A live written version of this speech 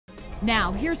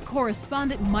Now, here's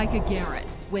correspondent Micah Garen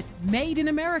with Made in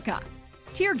America,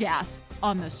 tear gas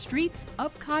on the streets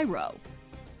of Cairo.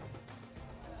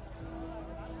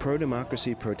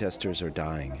 Pro-democracy protesters are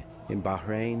dying in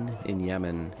Bahrain, in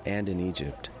Yemen, and in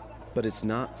Egypt. But it's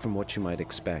not from what you might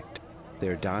expect.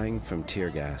 They're dying from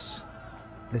tear gas.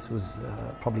 This was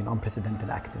probably an unprecedented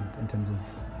act in terms of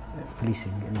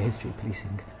policing, in the history of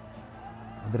policing.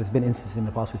 There has been instances in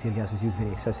the past where tear gas was used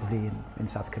very excessively in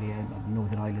South Korea and on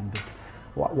Northern Ireland, but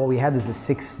what we had is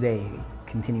a 6-day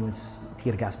continuous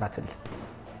tear gas battle.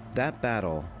 That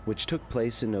battle, which took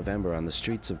place in November on the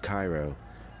streets of Cairo,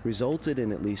 resulted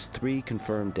in at least 3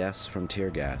 confirmed deaths from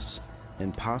tear gas,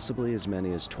 and possibly as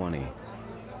many as 20.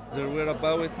 There were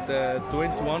about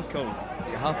 21 count.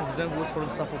 Half of them was from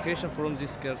suffocation from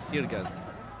this tear gas.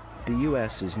 The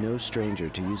U.S. is no stranger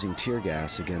to using tear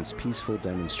gas against peaceful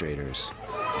demonstrators.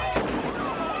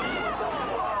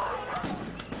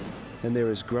 And there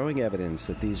is growing evidence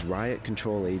that these riot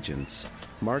control agents,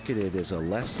 marketed as a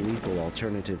less lethal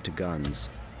alternative to guns,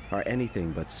 are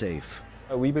anything but safe.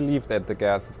 We believe that the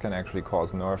gases can actually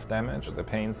cause nerve damage. The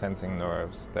pain-sensing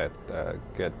nerves that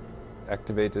get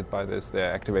activated by this,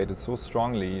 they're activated so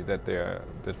strongly that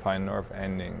the fine nerve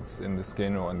endings in the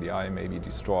skin or in the eye may be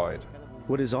destroyed.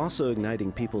 What is also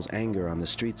igniting people's anger on the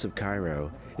streets of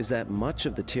Cairo is that much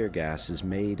of the tear gas is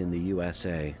made in the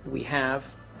USA. We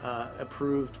have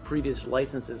approved previous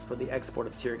licenses for the export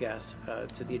of tear gas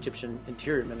to the Egyptian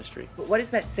Interior Ministry. But what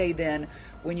does that say then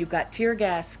when you've got tear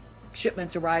gas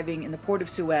shipments arriving in the port of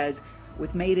Suez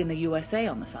with made in the USA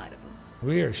on the side of them?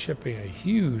 We are shipping a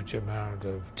huge amount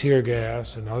of tear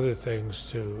gas and other things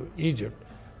to Egypt.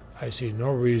 I see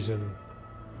no reason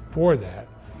for that.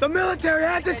 The military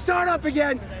had to start up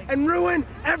again and ruin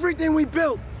everything we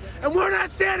built. And we're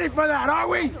not standing for that, are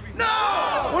we?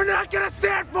 No! We're not gonna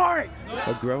stand for it!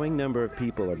 A growing number of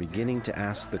people are beginning to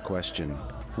ask the question,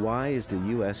 why is the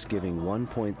U.S. giving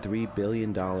 $1.3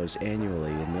 billion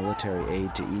annually in military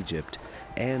aid to Egypt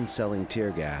and selling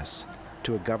tear gas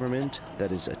to a government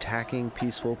that is attacking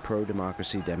peaceful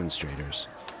pro-democracy demonstrators?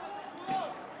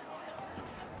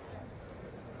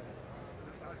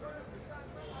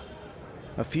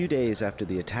 A few days after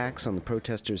the attacks on the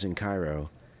protesters in Cairo,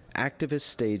 activists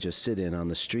stage a sit-in on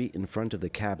the street in front of the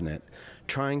cabinet,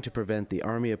 trying to prevent the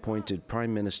army-appointed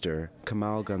Prime Minister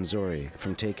Kamal Ganzouri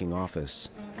from taking office.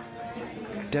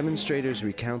 Demonstrators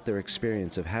recount their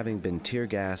experience of having been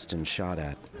tear-gassed and shot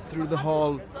at. Through the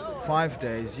whole 5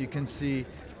 days, you can see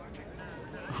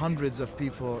hundreds of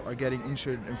people are getting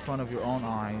injured in front of your own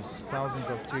eyes. Thousands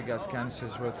of tear gas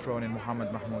canisters were thrown in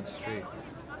Mohammed Mahmoud Street.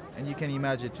 And you can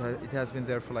imagine it has been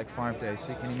there for like 5 days,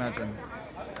 so you can imagine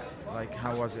like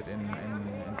how was it in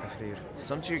Tahrir.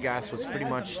 Some tear gas was pretty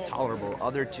much tolerable.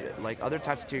 Other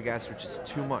types of tear gas were just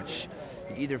too much.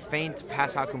 You'd either faint,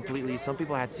 pass out completely. Some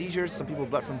people had seizures, some people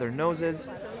bled from their noses.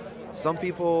 Some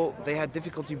people, they had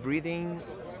difficulty breathing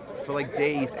for like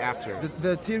days after.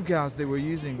 The tear gas they were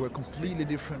using were completely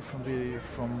different from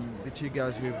the tear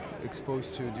gas we've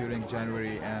exposed to during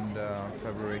January and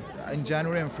February. In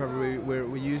January and February,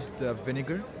 we used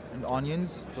vinegar and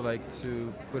onions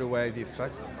to put away the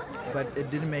effect, but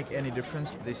it didn't make any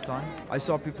difference this time. I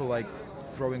saw people like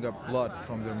throwing up blood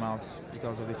from their mouths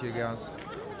because of the tear gas.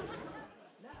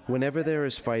 Whenever there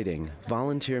is fighting,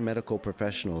 volunteer medical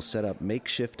professionals set up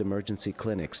makeshift emergency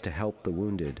clinics to help the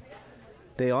wounded.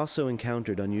 They also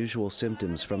encountered unusual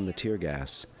symptoms from the tear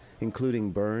gas,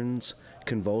 including burns,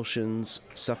 convulsions,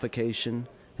 suffocation,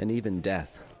 and even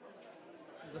death.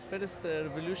 The first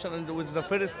revolution, and with the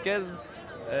first case,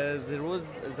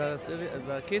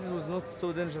 the cases was not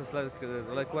so dangerous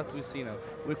like what we see now.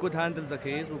 We could handle the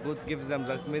case, we could give them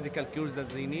the medical cures that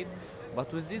they need,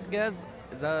 but with this gas,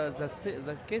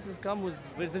 the cases come with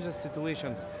very dangerous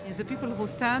situations. The people who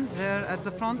stand there at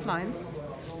the front lines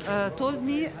told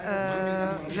me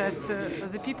that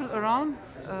the people around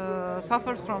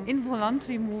suffer from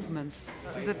involuntary movements.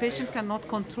 The patient cannot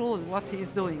control what he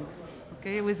is doing,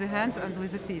 okay, with the hands and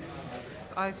with the feet.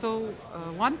 I saw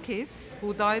one case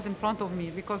who died in front of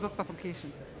me because of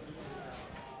suffocation.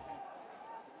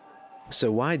 So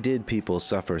why did people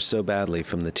suffer so badly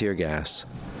from the tear gas?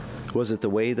 Was it the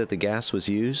way that the gas was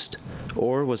used,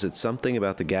 or was it something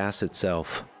about the gas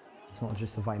itself? It's not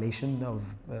just a violation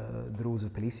of the rules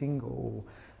of policing or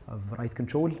of right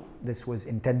control. This was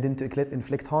intended to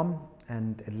inflict harm,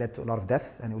 and it led to a lot of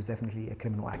death, and it was definitely a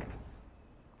criminal act.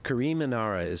 Karim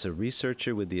Anara is a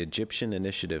researcher with the Egyptian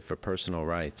Initiative for Personal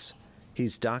Rights.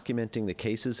 He's documenting the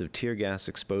cases of tear gas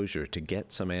exposure to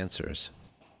get some answers.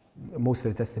 Most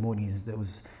of the testimonies, there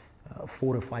was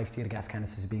 4 or 5 tear gas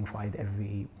canisters being fired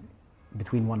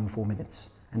between 1 and 4 minutes,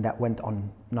 and that went on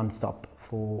non-stop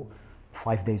for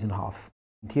 5 days and a half.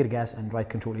 Tear gas and riot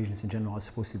control agents in general are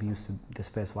supposed to be used to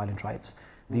disperse violent riots.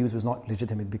 The use was not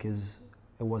legitimate because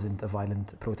it wasn't a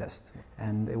violent protest,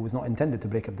 and it was not intended to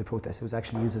break up the protest. It was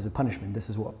actually used as a punishment. This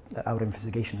is what our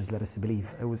investigation has led us to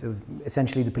believe. It was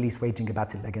essentially the police waging a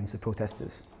battle against the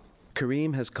protesters.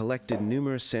 Kareem has collected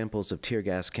numerous samples of tear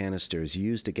gas canisters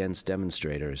used against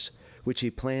demonstrators, which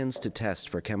he plans to test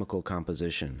for chemical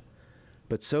composition.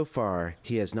 But so far,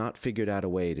 he has not figured out a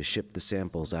way to ship the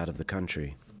samples out of the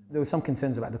country. There were some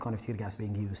concerns about the kind of tear gas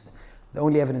being used. The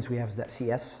only evidence we have is that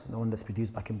CS, the one that's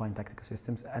produced by Combined Tactical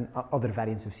Systems, and other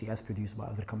variants of CS produced by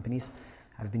other companies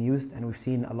have been used, and we've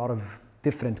seen a lot of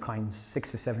different kinds,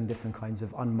 6 to 7 different kinds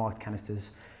of unmarked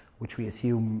canisters, which we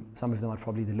assume some of them are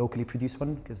probably the locally produced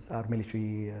one, because our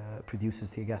military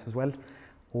produces tear gas as well,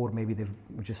 or maybe they're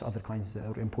just other kinds that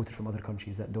are imported from other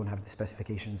countries that don't have the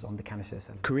specifications on the canister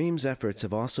itself. Kareem's efforts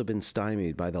have also been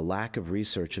stymied by the lack of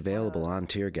research available on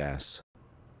tear gas.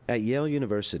 At Yale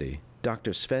University,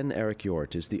 Dr. Sven Erik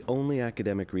Hjort is the only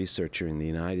academic researcher in the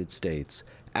United States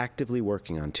actively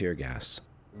working on tear gas.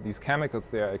 These chemicals,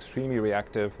 they are extremely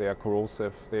reactive, they are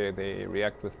corrosive, they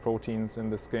react with proteins in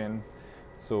the skin.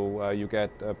 So you get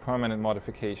a permanent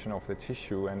modification of the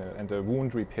tissue and a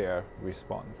wound repair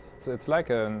response. It's like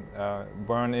a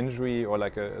burn injury or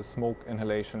like a smoke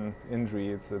inhalation injury.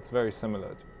 It's very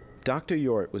similar. Dr.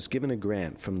 Hjort was given a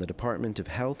grant from the Department of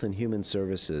Health and Human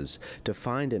Services to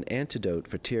find an antidote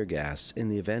for tear gas in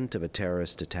the event of a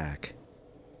terrorist attack.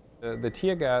 The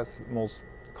tear gas most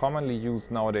commonly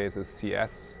used nowadays is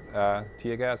CS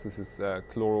tear gas. This is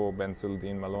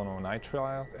chlorobenzylidine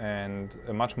malononitrile, and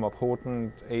a much more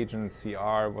potent agent,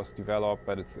 CR, was developed,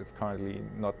 but it's currently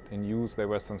not in use. There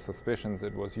were some suspicions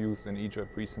it was used in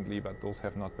Egypt recently, but those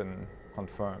have not been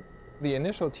confirmed. The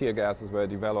initial tear gases were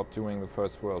developed during the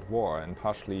First World War and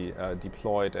partially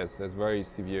deployed as very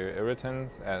severe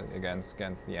irritants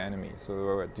against the enemy. So they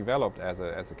were developed as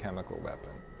a chemical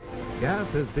weapon.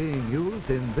 Gas is being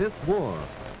used in this war.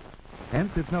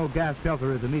 Hence, if no gas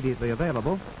shelter is immediately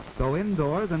available, go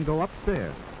indoors and go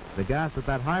upstairs. The gas at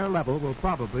that higher level will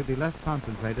probably be less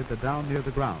concentrated than down near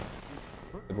the ground.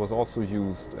 It was also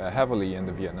used heavily in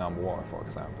the Vietnam War, for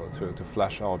example, to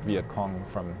flush out Viet Cong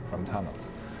from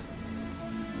tunnels.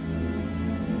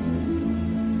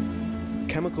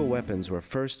 Chemical weapons were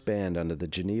first banned under the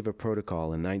Geneva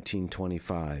Protocol in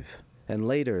 1925, and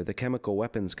later the Chemical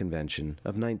Weapons Convention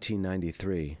of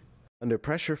 1993. Under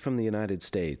pressure from the United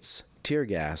States, tear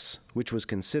gas, which was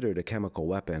considered a chemical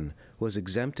weapon, was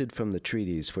exempted from the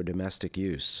treaties for domestic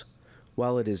use.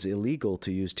 While it is illegal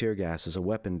to use tear gas as a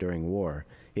weapon during war,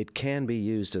 it can be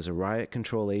used as a riot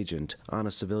control agent on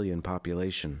a civilian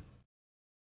population.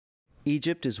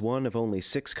 Egypt is one of only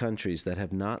 6 countries that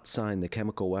have not signed the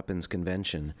Chemical Weapons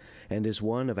Convention, and is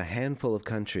one of a handful of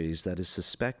countries that is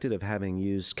suspected of having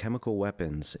used chemical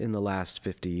weapons in the last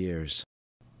 50 years.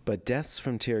 But deaths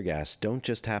from tear gas don't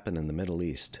just happen in the Middle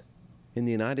East. In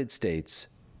the United States,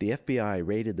 the FBI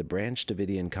raided the Branch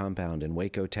Davidian compound in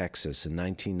Waco, Texas in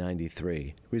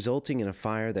 1993, resulting in a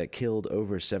fire that killed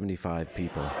over 75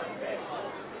 people.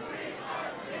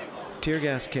 Tear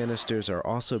gas canisters are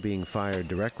also being fired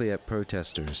directly at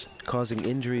protesters, causing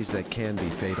injuries that can be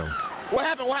fatal. What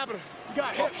happened? What happened? You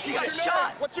got hit. You got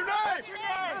shot. What's your name? What's your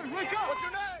name? What's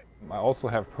your name? I also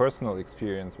have personal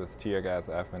experience with tear gas.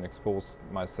 I've been exposed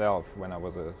myself when I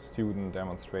was a student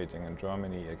demonstrating in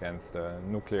Germany against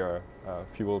nuclear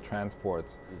fuel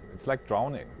transports. It's like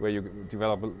drowning, where you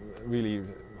develop really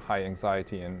high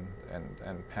anxiety and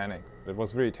panic. It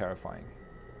was really terrifying.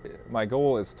 My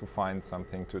goal is to find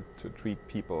something to treat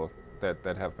people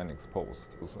that have been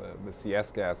exposed. The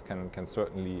CS gas can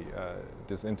certainly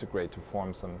disintegrate to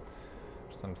form some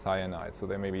cyanide, so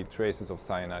there may be traces of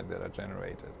cyanide that are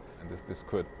generated. And this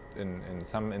could, in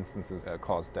some instances,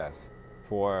 cause death.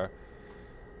 For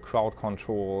crowd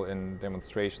control in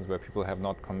demonstrations where people have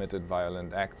not committed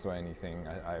violent acts or anything,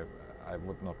 I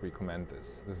would not recommend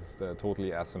this. This is totally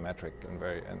asymmetric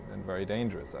and very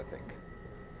dangerous, I think.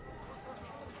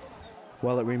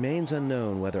 While it remains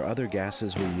unknown whether other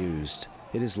gases were used,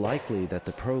 it is likely that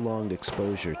the prolonged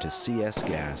exposure to CS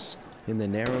gas in the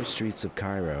narrow streets of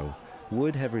Cairo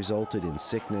would have resulted in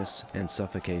sickness and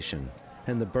suffocation,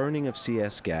 and the burning of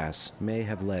CS gas may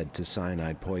have led to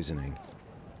cyanide poisoning.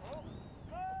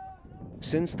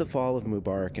 Since the fall of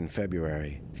Mubarak in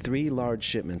February, 3 large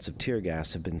shipments of tear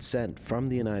gas have been sent from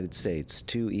the United States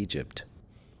to Egypt.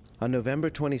 On November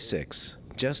 26,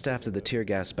 just after the tear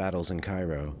gas battles in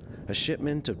Cairo, a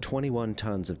shipment of 21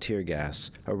 tons of tear gas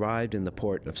arrived in the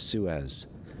port of Suez,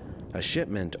 a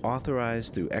shipment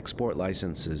authorized through export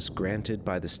licenses granted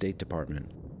by the State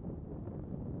Department.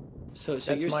 So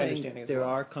That's you're my saying understanding as there well.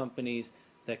 are companies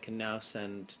that can now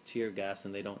send tear gas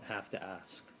and they don't have to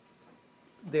ask?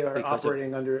 They are Because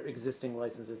operating under existing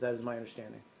licenses. That is my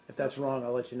understanding. If that's wrong,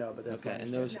 I'll let you know. But that's my Okay,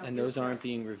 and understanding. those aren't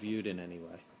being reviewed in any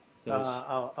way?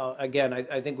 Again,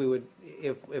 I think we would,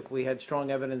 if we had strong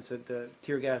evidence that the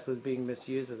tear gas was being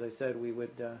misused, as I said, we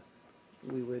would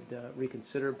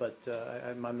reconsider. But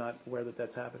I'm not aware that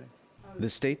that's happening. The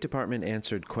State Department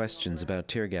answered questions about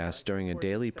tear gas during a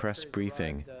daily press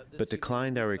briefing, but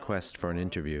declined our request for an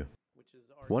interview.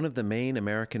 One of the main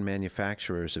American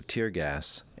manufacturers of tear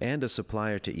gas and a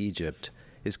supplier to Egypt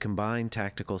is Combined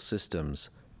Tactical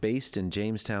Systems, based in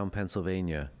Jamestown,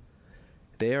 Pennsylvania.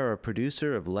 They are a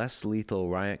producer of less lethal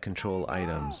riot control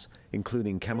items,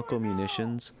 including chemical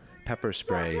munitions, pepper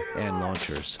spray, and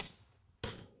launchers.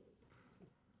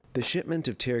 The shipment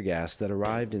of tear gas that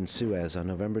arrived in Suez on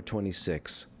November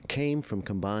 26 came from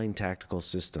Combined Tactical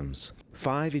Systems.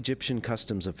 5 Egyptian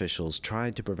customs officials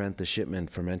tried to prevent the shipment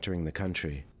from entering the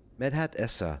country. Medhat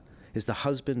Essa is the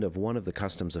husband of one of the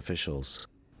customs officials.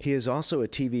 He is also a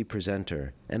TV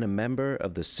presenter and a member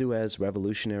of the Suez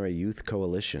Revolutionary Youth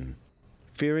Coalition.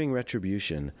 Fearing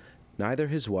retribution, neither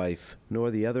his wife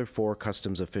nor the other 4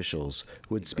 customs officials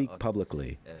would speak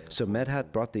publicly, so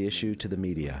Medhat brought the issue to the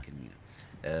media.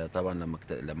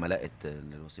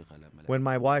 When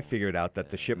my wife figured out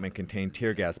that the shipment contained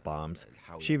tear gas bombs,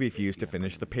 she refused to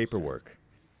finish the paperwork.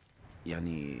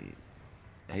 And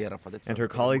her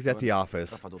colleagues at the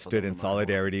office stood in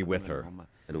solidarity with her.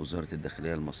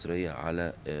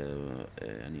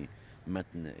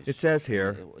 It says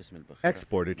here,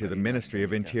 exported to the Ministry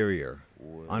of Interior.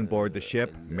 On board the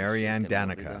ship, Marianne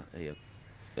Danica.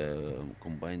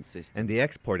 And the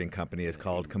exporting company is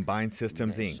called Combined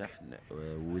Systems, Inc.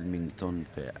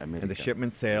 And the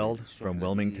shipment sailed from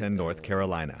Wilmington, North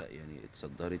Carolina.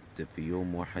 Some of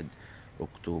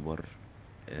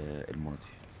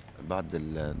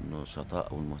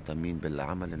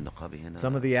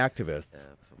the activists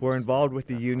who are involved with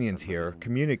the unions here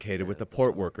communicated with the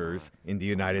port workers in the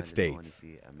United States.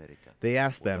 They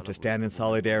asked them to stand in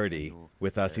solidarity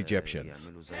with us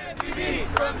Egyptians.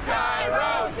 From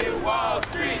Cairo to Wall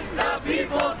Street, the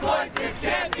people's voices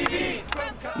can't be beat.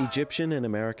 Egyptian and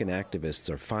American activists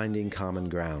are finding common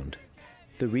ground.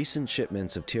 The recent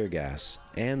shipments of tear gas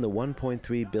and the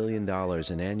 $1.3 billion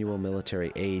in annual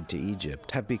military aid to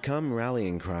Egypt have become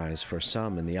rallying cries for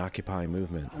some in the Occupy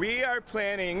movement. We are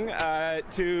planning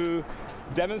to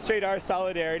demonstrate our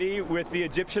solidarity with the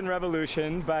Egyptian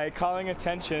revolution by calling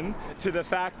attention to the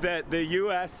fact that the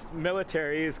U.S.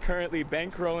 military is currently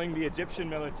bankrolling the Egyptian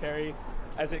military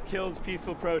as it kills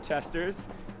peaceful protesters.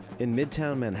 In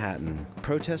Midtown Manhattan,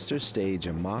 protesters stage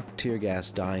a mock tear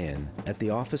gas die-in at the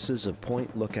offices of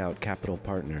Point Lookout Capital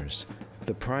Partners,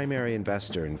 the primary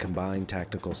investor in Combined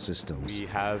Tactical Systems. We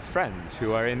have friends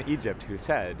who are in Egypt who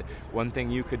said, one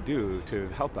thing you could do to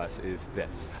help us is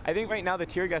this. I think right now the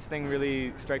tear gas thing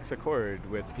really strikes a chord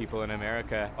with people in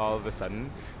America. All of a sudden,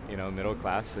 you know, middle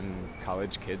class and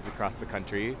college kids across the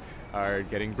country are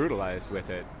getting brutalized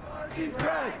with it. He's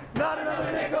crying, not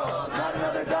another nickel, not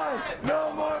another dime,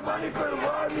 no more money for the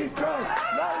war, he's crying,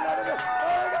 not another nickel.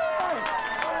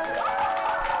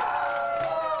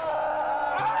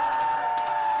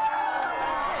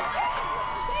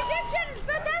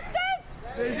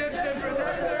 The Egyptian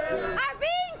protesters are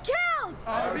being killed.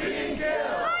 Are being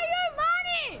killed. By your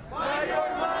money. By your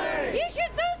money. You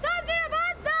should do something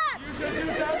about that. You should do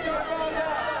something about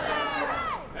that.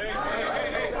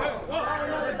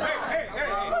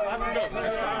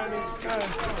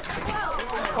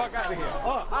 Fuck out of here.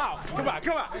 Oh, ow. Come on,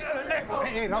 come on.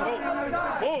 Hey, no.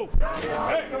 Move.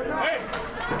 Hey, hey.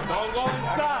 Don't go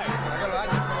inside.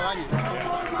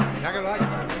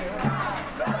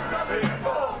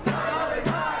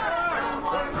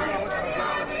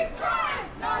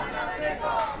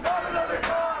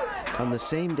 On the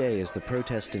same day as the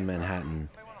protest in Manhattan,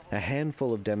 a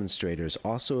handful of demonstrators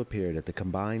also appeared at the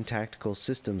Combined Tactical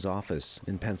Systems office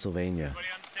in Pennsylvania. Everybody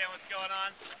understand what's going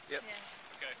on? Yep.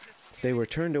 Okay. They were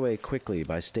turned away quickly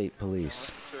by state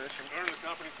police. The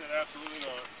company said absolutely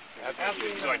not.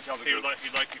 Absolutely not.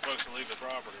 He'd like you folks to leave the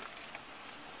property.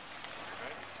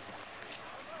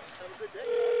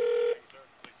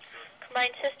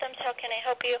 Combined Systems, how can I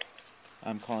help you?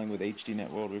 I'm calling with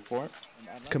HDNet World Report.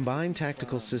 Combined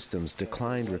Tactical Systems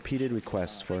declined repeated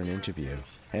requests for an interview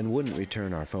and wouldn't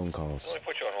return our phone calls. Let me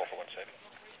put you on hold for 1 second.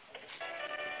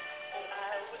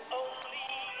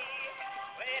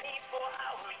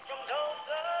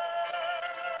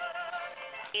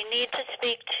 You need to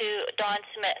speak to Don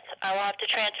Smith. I will have to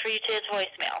transfer you to his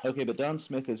voicemail. Okay, but Don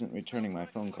Smith isn't returning my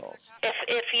phone calls.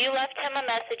 If you left him a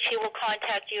message, he will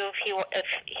contact you if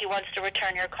he wants to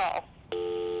return your call.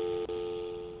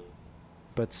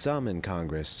 But some in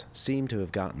Congress seem to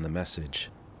have gotten the message.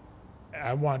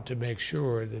 I want to make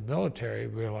sure the military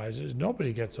realizes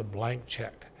nobody gets a blank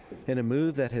check. In a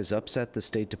move that has upset the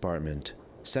State Department,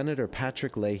 Senator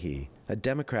Patrick Leahy, a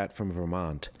Democrat from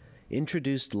Vermont,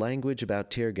 introduced language about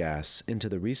tear gas into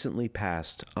the recently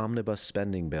passed omnibus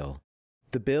spending bill.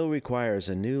 The bill requires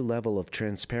a new level of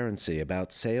transparency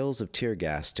about sales of tear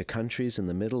gas to countries in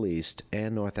the Middle East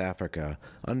and North Africa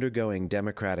undergoing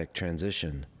democratic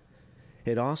transition.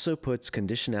 It also puts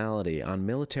conditionality on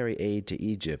military aid to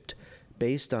Egypt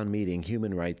based on meeting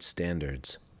human rights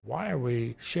standards. Why are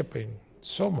we shipping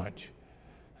so much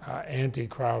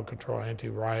anti-crowd control,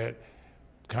 anti-riot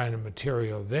kind of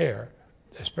material there,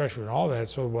 especially when all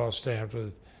that's so well stamped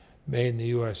with made in the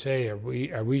USA? Are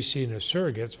we seen as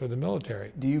surrogates for the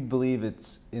military? Do you believe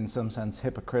it's in some sense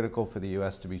hypocritical for the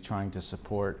U.S. to be trying to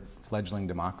support fledgling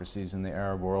democracies in the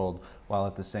Arab world while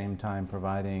at the same time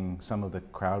providing some of the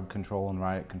crowd control and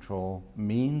riot control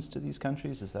means to these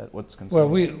countries? Is that what's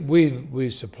concerned? Well, we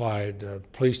supplied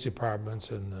police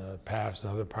departments in the past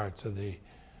and other parts of the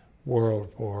world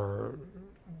for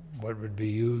what would be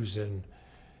used in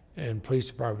police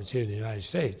departments here in the United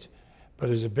States. But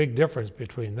there's a big difference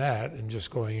between that and just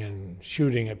going in and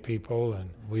shooting at people, and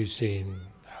we've seen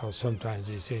how sometimes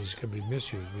these things can be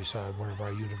misused. We saw at one of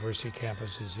our university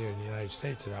campuses here in the United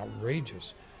States an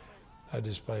outrageous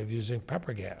display of using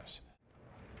pepper gas.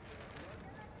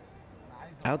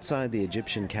 Outside the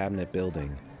Egyptian cabinet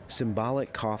building,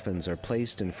 symbolic coffins are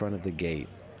placed in front of the gate,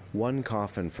 one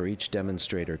coffin for each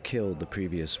demonstrator killed the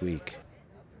previous week.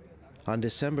 On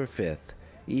December 5th,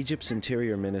 Egypt's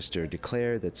interior minister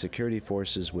declared that security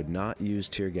forces would not use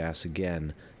tear gas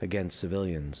again against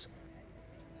civilians.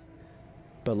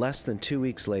 But less than 2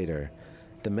 weeks later,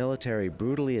 the military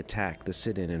brutally attacked the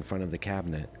sit-in in front of the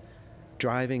cabinet,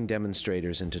 driving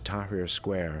demonstrators into Tahrir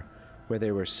Square, where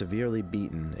they were severely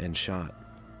beaten and shot.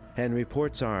 And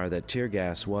reports are that tear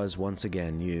gas was once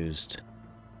again used.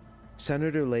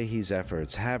 Senator Leahy's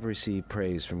efforts have received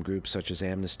praise from groups such as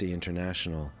Amnesty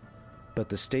International, but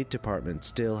the State Department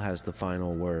still has the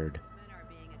final word.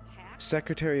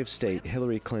 Secretary of State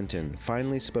Hillary Clinton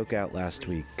finally spoke out last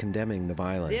week condemning the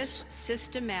violence. This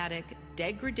systematic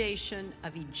degradation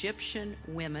of Egyptian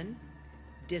women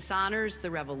dishonors the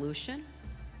revolution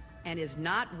and is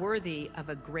not worthy of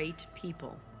a great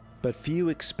people. But few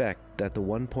expect that the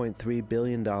 $1.3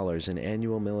 billion in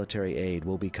annual military aid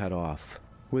will be cut off.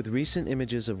 With recent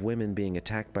images of women being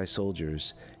attacked by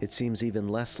soldiers, it seems even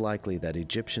less likely that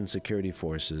Egyptian security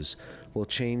forces will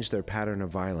change their pattern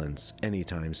of violence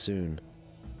anytime soon.